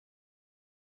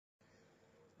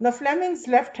Now Fleming's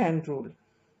left hand rule.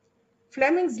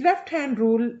 Fleming's left hand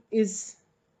rule is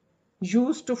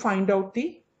used to find out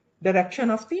the direction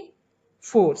of the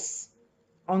force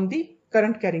on the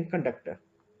current carrying conductor.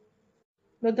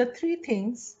 Now the three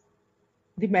things,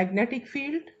 the magnetic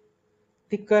field,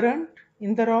 the current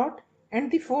in the rod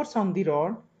and the force on the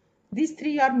rod, these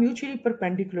three are mutually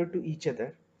perpendicular to each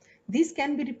other. These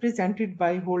can be represented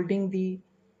by holding the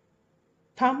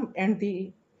thumb and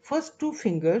the first two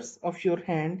fingers of your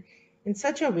hand in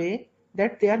such a way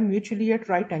that they are mutually at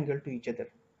right angle to each other.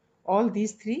 All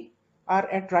these three are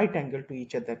at right angle to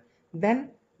each other. Then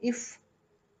if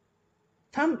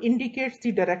thumb indicates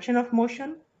the direction of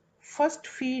motion, first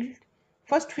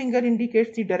finger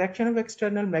indicates the direction of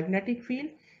external magnetic field,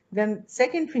 then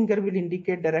second finger will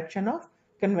indicate direction of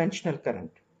conventional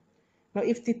current. Now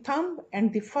if the thumb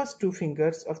and the first two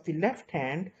fingers of the left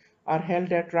hand are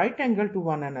held at right angle to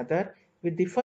one another with the